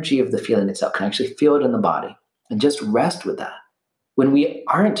energy of the feeling itself? Can I actually feel it in the body and just rest with that? When we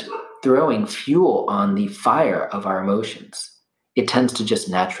aren't throwing fuel on the fire of our emotions, it tends to just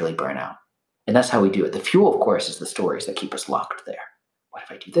naturally burn out. And that's how we do it. The fuel, of course, is the stories that keep us locked there. What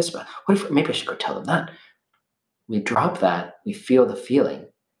if I do this? What if maybe I should go tell them that? We drop that, we feel the feeling.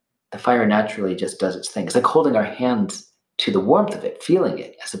 The fire naturally just does its thing. It's like holding our hands to the warmth of it, feeling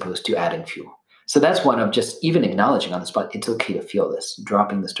it, as opposed to adding fuel. So that's one of just even acknowledging on the spot, it's okay to feel this,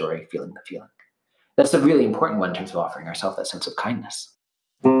 dropping the story, feeling the feeling. That's a really important one in terms of offering ourselves that sense of kindness.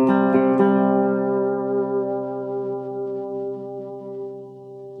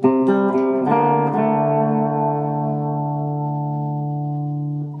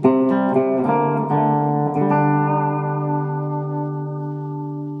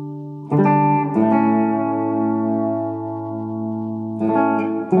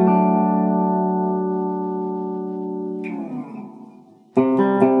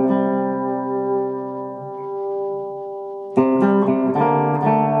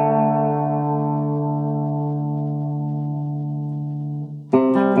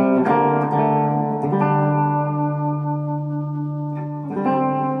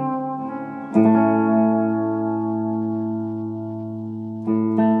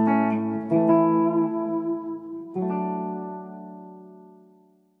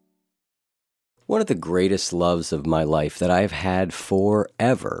 One of the greatest loves of my life that I've had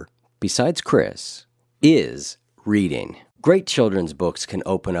forever, besides Chris, is reading. Great children's books can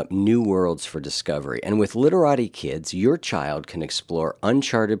open up new worlds for discovery, and with Literati Kids, your child can explore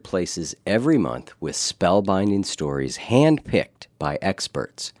uncharted places every month with spellbinding stories handpicked by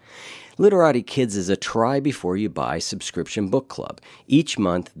experts. Literati Kids is a try-before-you-buy subscription book club. Each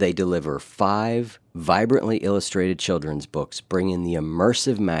month, they deliver 5 vibrantly illustrated children's books, bringing the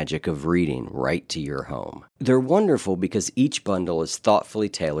immersive magic of reading right to your home. They're wonderful because each bundle is thoughtfully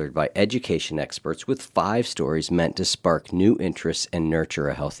tailored by education experts with 5 stories meant to spark new interests and nurture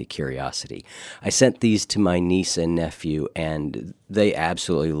a healthy curiosity. I sent these to my niece and nephew, and they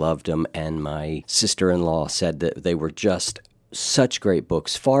absolutely loved them, and my sister-in-law said that they were just such great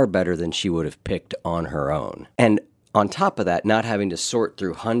books, far better than she would have picked on her own. And on top of that, not having to sort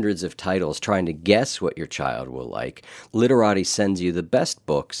through hundreds of titles trying to guess what your child will like, Literati sends you the best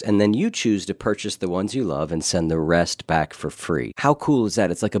books, and then you choose to purchase the ones you love and send the rest back for free. How cool is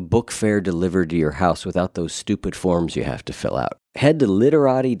that? It's like a book fair delivered to your house without those stupid forms you have to fill out. Head to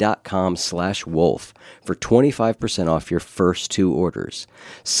literati.com/wolf for 25% off your first 2 orders.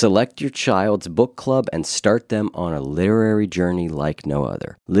 Select your child's book club and start them on a literary journey like no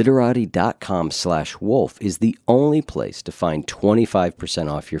other. Literati.com/wolf is the only place to find 25%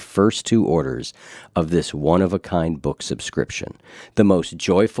 off your first 2 orders of this one-of-a-kind book subscription. The most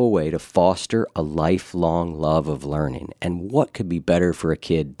joyful way to foster a lifelong love of learning. And what could be better for a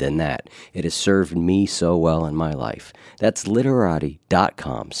kid than that? It has served me so well in my life. That's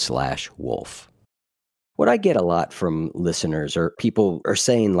literati.com/wolf. What I get a lot from listeners or people are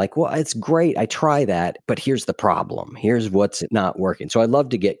saying like, well, it's great. I try that, but here's the problem. Here's what's not working. So I'd love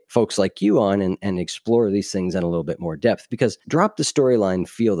to get folks like you on and explore these things in a little bit more depth, because drop the storyline,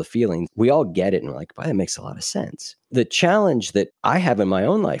 feel the feeling. We all get it. And we're like, wow, that makes a lot of sense. The challenge that I have in my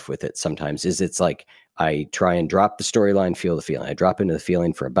own life with it sometimes is it's like, I try and drop the storyline, feel the feeling. I drop into the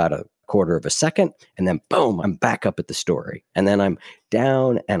feeling for about a quarter of a second, and then boom, I'm back up at the story. And then I'm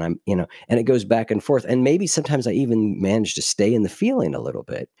down and I'm, and it goes back and forth. And maybe sometimes I even manage to stay in the feeling a little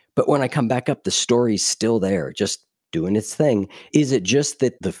bit. But when I come back up, the story's still there, just doing its thing. Is it just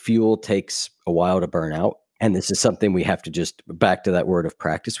that the fuel takes a while to burn out? And this is something we have to just, back to that word of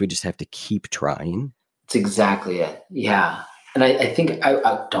practice, we just have to keep trying. It's exactly it. Yeah. And I think,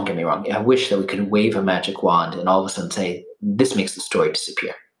 I don't get me wrong, I wish that we could wave a magic wand and all of a sudden say, this makes the story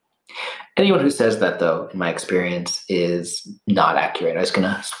disappear. Anyone who says that, though, in my experience, is not accurate. I was going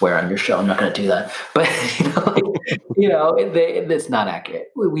to swear on your show. I'm not going to do that. But, it's not accurate.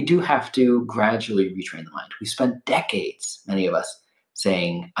 We do have to gradually retrain the mind. We spent decades, many of us,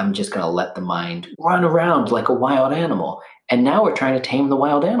 saying, I'm just going to let the mind run around like a wild animal. And now we're trying to tame the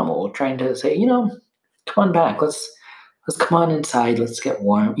wild animal. We're trying to say, come on back. Let's come on inside. Let's get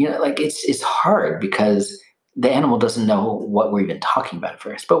warm. It's hard because the animal doesn't know what we're even talking about at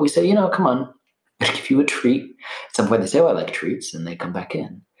first. But we say, come on, I'm going to give you a treat. At some point they say, I like treats. And they come back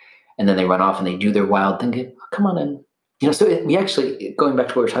in. And then they run off and they do their wild thing. Oh, come on in. So we actually, going back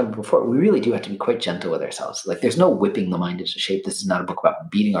to what we were talking about before, we really do have to be quite gentle with ourselves. Like there's no whipping the mind into shape. This is not a book about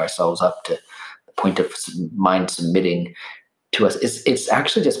beating ourselves up to the point of mind submitting to us. It's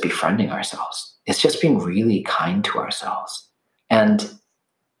actually just befriending ourselves. It's just being really kind to ourselves. And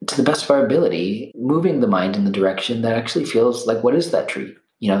to the best of our ability, moving the mind in the direction that actually feels like, what is that treat?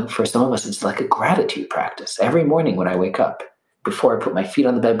 For some of us, it's like a gratitude practice. Every morning when I wake up, before I put my feet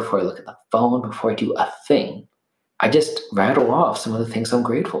on the bed, before I look at the phone, before I do a thing, I just rattle off some of the things I'm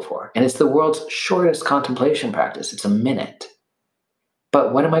grateful for. And it's the world's shortest contemplation practice. It's a minute.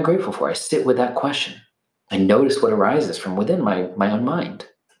 But what am I grateful for? I sit with that question. I notice what arises from within my own mind.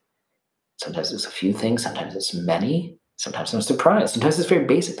 Sometimes it's a few things. Sometimes it's many. Sometimes I'm surprised. Sometimes it's very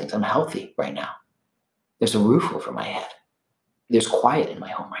basic things. I'm healthy right now. There's a roof over my head. There's quiet in my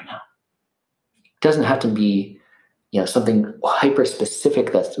home right now. It doesn't have to be, something hyper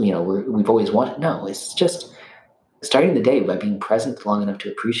specific that's, we've always wanted. No, it's just starting the day by being present long enough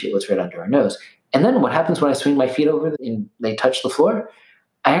to appreciate what's right under our nose. And then what happens when I swing my feet over and they touch the floor?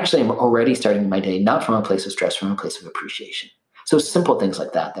 I actually am already starting my day, not from a place of stress, from a place of appreciation. So simple things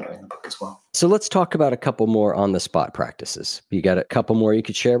like that are in the book as well. So let's talk about a couple more on-the-spot practices. You got a couple more you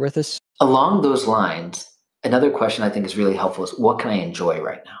could share with us? Along those lines, another question I think is really helpful is, what can I enjoy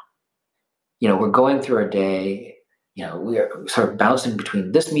right now? We're going through our day, we are sort of bouncing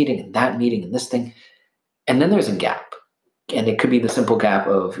between this meeting and this thing. And then there's a gap. And it could be the simple gap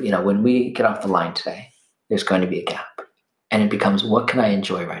of, when we get off the line today, there's going to be a gap. And it becomes, what can I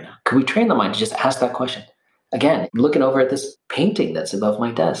enjoy right now? Could we train the mind to just ask that question? Again, looking over at this painting that's above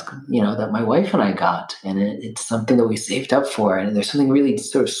my desk, that my wife and I got, and it's something that we saved up for. And there's something really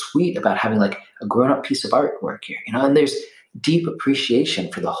sort of sweet about having like a grown-up piece of artwork here, and there's deep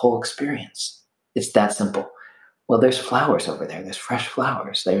appreciation for the whole experience. It's that simple. Well, there's flowers over there. There's fresh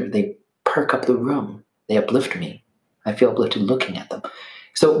flowers. They perk up the room. They uplift me. I feel uplifted looking at them.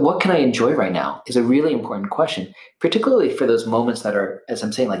 So what can I enjoy right now is a really important question, particularly for those moments that are, as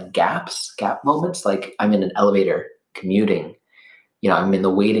I'm saying, like gap moments, like I'm in an elevator commuting, I'm in the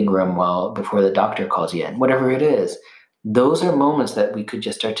waiting room before the doctor calls you in, whatever it is. Those are moments that we could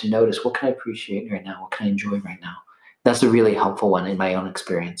just start to notice, what can I appreciate right now? What can I enjoy right now? That's a really helpful one in my own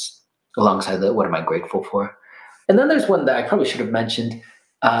experience, alongside what am I grateful for? And then there's one that I probably should have mentioned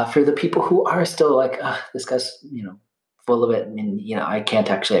for the people who are still like, this guy's, full of it, and I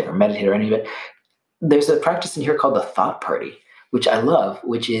can't actually ever meditate or any of it. There's a practice in here called the thought party, which I love,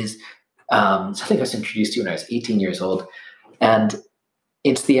 which is something I was introduced to when I was 18 years old. And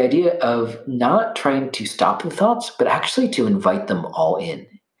it's the idea of not trying to stop the thoughts, but actually to invite them all in.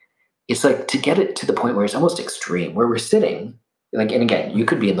 It's like to get it to the point where it's almost extreme, where we're sitting, and again, you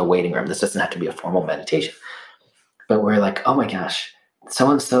could be in the waiting room. This doesn't have to be a formal meditation, but we're like, oh my gosh,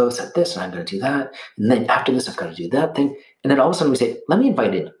 so-and-so said this, and I'm going to do that. And then after this, I've got to do that thing. And then all of a sudden we say, let me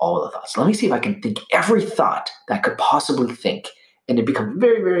invite in all the thoughts. Let me see if I can think every thought that I could possibly think. And it becomes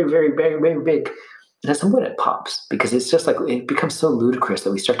very, very, very, very, very big. And at some point it pops, because it's just like, it becomes so ludicrous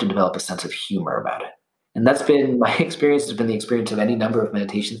that we start to develop a sense of humor about it. And that's been my experience. It's been the experience of any number of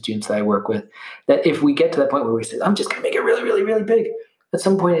meditation students that I work with, that if we get to that point where we say, I'm just going to make it really, really, really big, at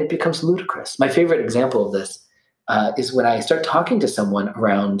some point it becomes ludicrous. My favorite example of this is when I start talking to someone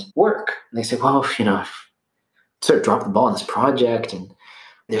around work, and they say, well, sort of dropped the ball on this project and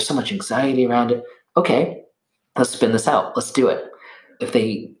there's so much anxiety around it. Okay, let's spin this out. Let's do it. If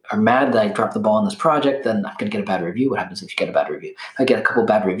they are mad that I dropped the ball on this project, then I'm going to get a bad review. What happens if you get a bad review? I get a couple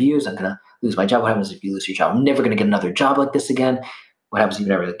bad reviews, I'm going to lose my job. What happens if you lose your job? I'm never going to get another job like this again. What happens if you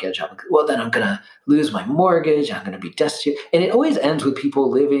never get a job? Well, then I'm going to lose my mortgage. I'm going to be destitute. And it always ends with people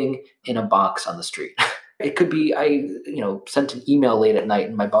living in a box on the street. It could be I sent an email late at night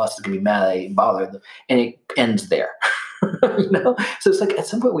and my boss is going to be mad I didn't bother them. And it ends there. So it's like at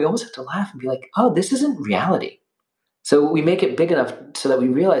some point we almost have to laugh and be like, oh, this isn't reality. So we make it big enough so that we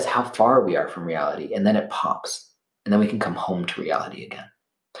realize how far we are from reality, and then it pops. And then we can come home to reality again.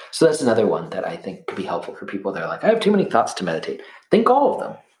 So that's another one that I think could be helpful for people that are like, I have too many thoughts to meditate. Think all of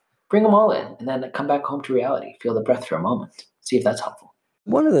them. Bring them all in, and then come back home to reality. Feel the breath for a moment. See if that's helpful.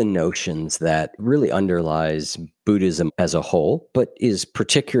 One of the notions that really underlies Buddhism as a whole, but is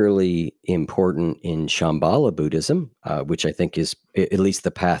particularly important in Shambhala Buddhism, which I think is at least the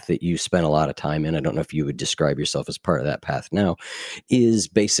path that you spent a lot of time in. I don't know if you would describe yourself as part of that path now, is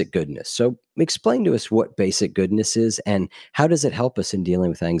basic goodness. So explain to us what basic goodness is and how does it help us in dealing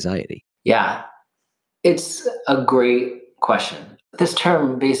with anxiety? Yeah, it's a great question. This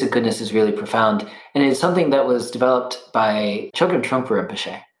term, basic goodness, is really profound, and it's something that was developed by Chogyam Trungpa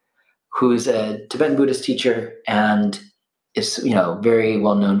Rinpoche, who's a Tibetan Buddhist teacher and is, very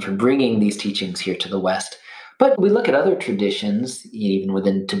well known for bringing these teachings here to the West. But we look at other traditions, even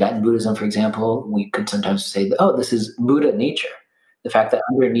within Tibetan Buddhism, for example, we could sometimes say, oh, this is Buddha nature. The fact that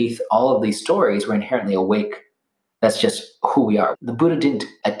underneath all of these stories, we're inherently awake. That's just who we are. The Buddha didn't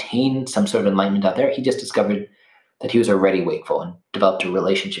attain some sort of enlightenment out there. He just discovered that he was already wakeful and developed a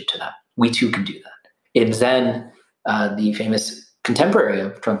relationship to that. We too can do that. In Zen, the famous contemporary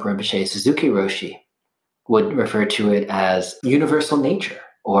of Trungpa Rinpoche, Suzuki Roshi, would refer to it as universal nature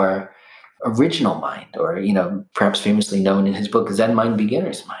or original mind, or, perhaps famously known in his book, Zen Mind,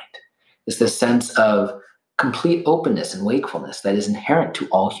 Beginner's Mind. It's this sense of complete openness and wakefulness that is inherent to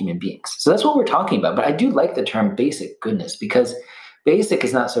all human beings. So that's what we're talking about. But I do like the term basic goodness because basic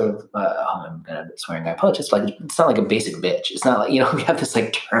is not sort of, I'm going to swearing, I apologize. It's not like a basic bitch. It's not like, we have this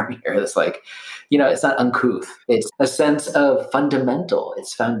term here that's like, it's not uncouth. It's a sense of fundamental.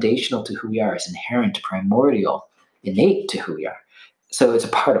 It's foundational to who we are. It's inherent, primordial, innate to who we are. So it's a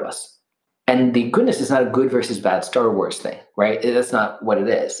part of us. And the goodness is not a good versus bad Star Wars thing, right? That's not what it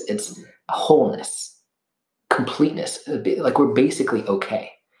is. It's a wholeness, completeness. Like we're basically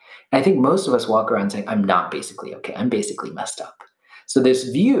okay. And I think most of us walk around saying, I'm not basically okay. I'm basically messed up. So this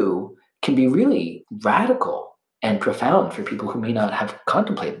view can be really radical and profound for people who may not have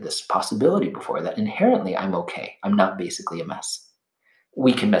contemplated this possibility before, that inherently I'm okay. I'm not basically a mess.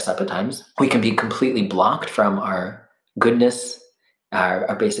 We can mess up at times. We can be completely blocked from our goodness,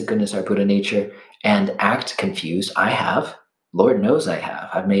 our basic goodness, our Buddha nature, and act confused. I have. Lord knows I have.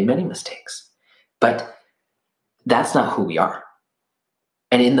 I've made many mistakes. But that's not who we are.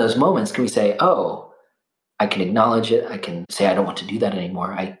 And in those moments, can we say, oh, I can acknowledge it. I can say, I don't want to do that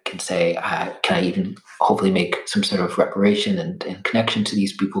anymore. I can say, can I even hopefully make some sort of reparation and connection to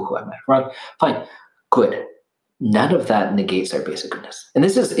these people who I might have wronged? Fine, good. None of that negates our basic goodness. And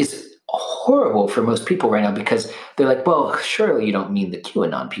this is horrible for most people right now because they're like, well, surely you don't mean the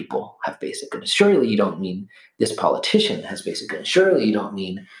QAnon people have basic goodness. Surely you don't mean this politician has basic goodness. Surely you don't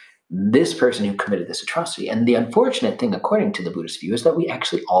mean this person who committed this atrocity. And the unfortunate thing, according to the Buddhist view, is that we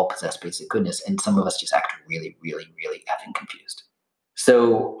actually all possess basic goodness, and some of us just act really, really, really effing confused.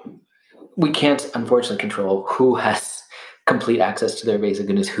 So we can't, unfortunately, control who has complete access to their basic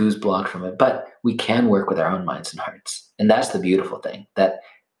goodness, who's blocked from it, but we can work with our own minds and hearts. And that's the beautiful thing, that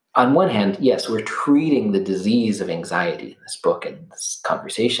on one hand, yes, we're treating the disease of anxiety in this book and this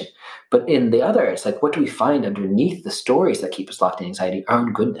conversation. But in the other, it's like, what do we find underneath the stories that keep us locked in anxiety? Our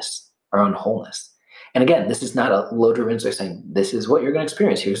own goodness, our own wholeness. And again, this is not a Lodro Rinzler saying, this is what you're going to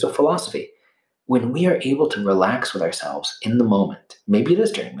experience. Here's a philosophy. When we are able to relax with ourselves in the moment, maybe it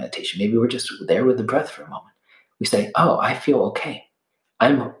is during meditation, maybe we're just there with the breath for a moment. We say, oh, I feel okay.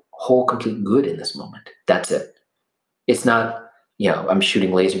 I'm whole, complete good in this moment. That's it. It's not, I'm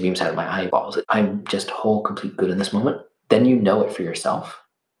shooting laser beams out of my eyeballs. I'm just whole, complete good in this moment. Then you know it for yourself.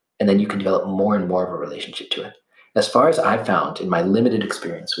 And then you can develop more and more of a relationship to it. As far as I've found in my limited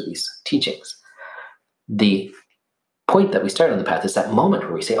experience with these teachings, the point that we start on the path is that moment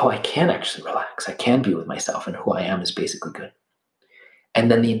where we say, oh, I can actually relax. I can be with myself, and who I am is basically good.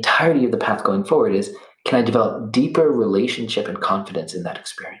 And then the entirety of the path going forward is, can I develop deeper relationship and confidence in that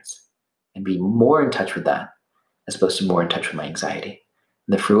experience and be more in touch with that as opposed to more in touch with my anxiety?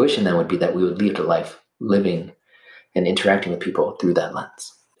 And the fruition then would be that we would lead a life living and interacting with people through that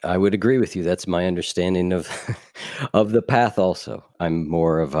lens. I would agree with you. That's my understanding of of the path also. I'm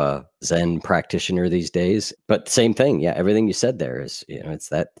more of a Zen practitioner these days, but same thing. Yeah, everything you said there is, it's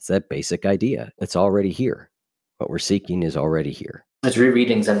that basic idea. It's already here. What we're seeking is already here. I was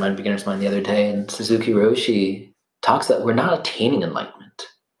rereading Zen Mind, Beginner's Mind the other day, and Suzuki Roshi talks that we're not attaining enlightenment,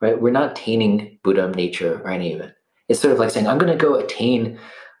 right? We're not attaining Buddha, nature, or any of it. It's sort of like saying, I'm going to go attain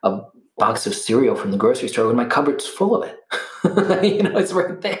a box of cereal from the grocery store when my cupboard's full of it. It's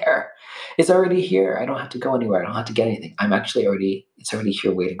right there. It's already here. I don't have to go anywhere. I don't have to get anything. It's already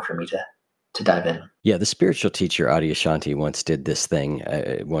here waiting for me to dive in. Yeah, the spiritual teacher Adyashanti once did this thing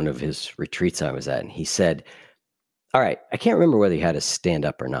at one of his retreats I was at, and he said, all right, I can't remember whether he had to stand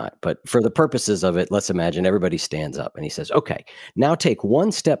up or not, but for the purposes of it, let's imagine everybody stands up. And he says, okay, now take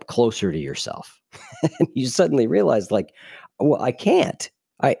one step closer to yourself. And you suddenly realize, like, well, I can't.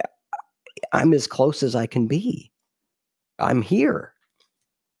 I'm as close as I can be. I'm here.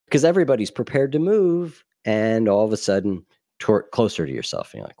 Because everybody's prepared to move, and all of a sudden, closer to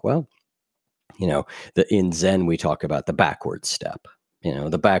yourself. And you're like, well, in Zen, we talk about the backward step.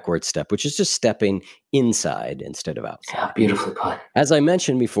 The backward step, which is just stepping inside instead of outside. Yeah, beautifully put. As I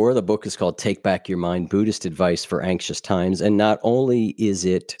mentioned before, the book is called Take Back Your Mind, Buddhist Advice for Anxious Times. And not only is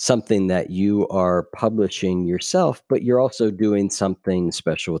it something that you are publishing yourself, but you're also doing something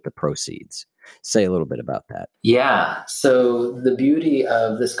special with the proceeds. Say a little bit about that. Yeah. So the beauty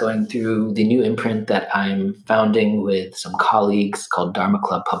of this going through the new imprint that I'm founding with some colleagues called Dharma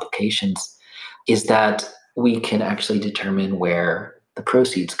Club Publications is that we can actually determine where the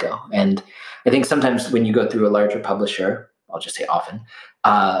proceeds go. And I think sometimes when you go through a larger publisher, I'll just say often,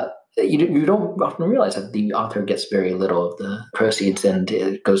 you don't often realize that the author gets very little of the proceeds, and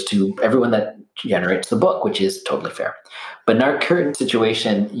it goes to everyone that generates the book, which is totally fair. But in our current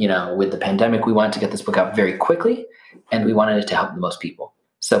situation, with the pandemic, we wanted to get this book out very quickly, and we wanted it to help the most people.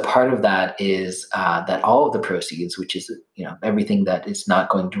 So part of that is that all of the proceeds, which is everything that is not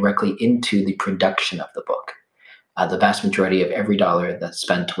going directly into the production of the book, the vast majority of every dollar that's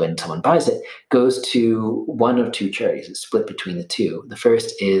spent when someone buys it goes to one of two charities. It's split between the two. The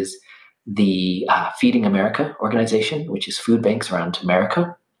first is the Feeding America organization, which is food banks around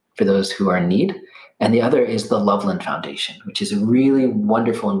America for those who are in need. And the other is the Loveland Foundation, which is a really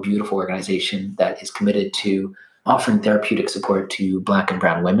wonderful and beautiful organization that is committed to offering therapeutic support to Black and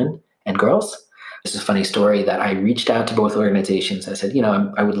brown women and girls. This is a funny story that I reached out to both organizations. I said,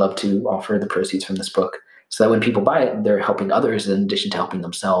 I would love to offer the proceeds from this book so that when people buy it, they're helping others in addition to helping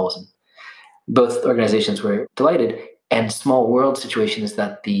themselves. And both organizations were delighted. And small world situation is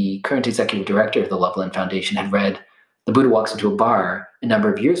that the current executive director of the Loveland Foundation had read The Buddha Walks into a Bar a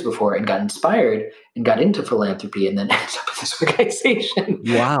number of years before and got inspired and got into philanthropy and then ended up with this organization.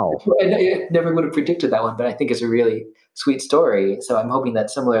 Wow. I never would have predicted that one, but I think it's a really sweet story. So I'm hoping that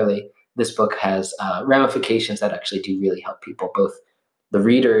similarly, this book has ramifications that actually do really help people, both the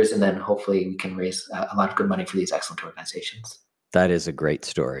readers, and then hopefully we can raise a lot of good money for these excellent organizations. That is a great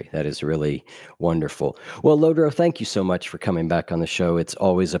story. That is really wonderful. Well, Lodro, thank you so much for coming back on the show. It's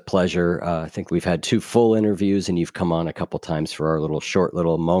always a pleasure. I think we've had 2 full interviews, and you've come on a couple times for our short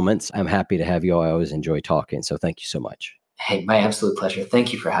little moments. I'm happy to have you. I always enjoy talking. So thank you so much. Hey, my absolute pleasure.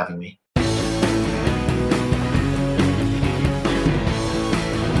 Thank you for having me.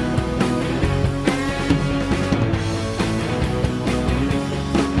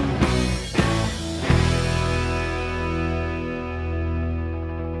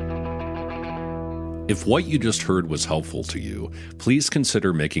 If what you just heard was helpful to you, please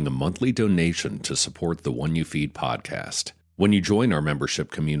consider making a monthly donation to support the One You Feed podcast. When you join our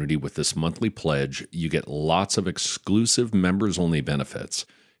membership community with this monthly pledge, you get lots of exclusive members-only benefits.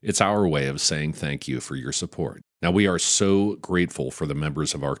 It's our way of saying thank you for your support. Now, we are so grateful for the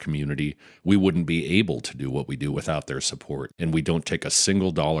members of our community. We wouldn't be able to do what we do without their support, and we don't take a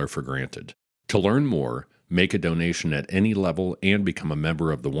single dollar for granted. To learn more, make a donation at any level, and become a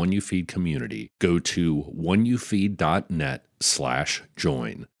member of the One You Feed community, go to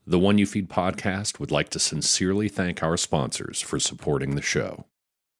oneyoufeed.net/join. The One You Feed podcast would like to sincerely thank our sponsors for supporting the show.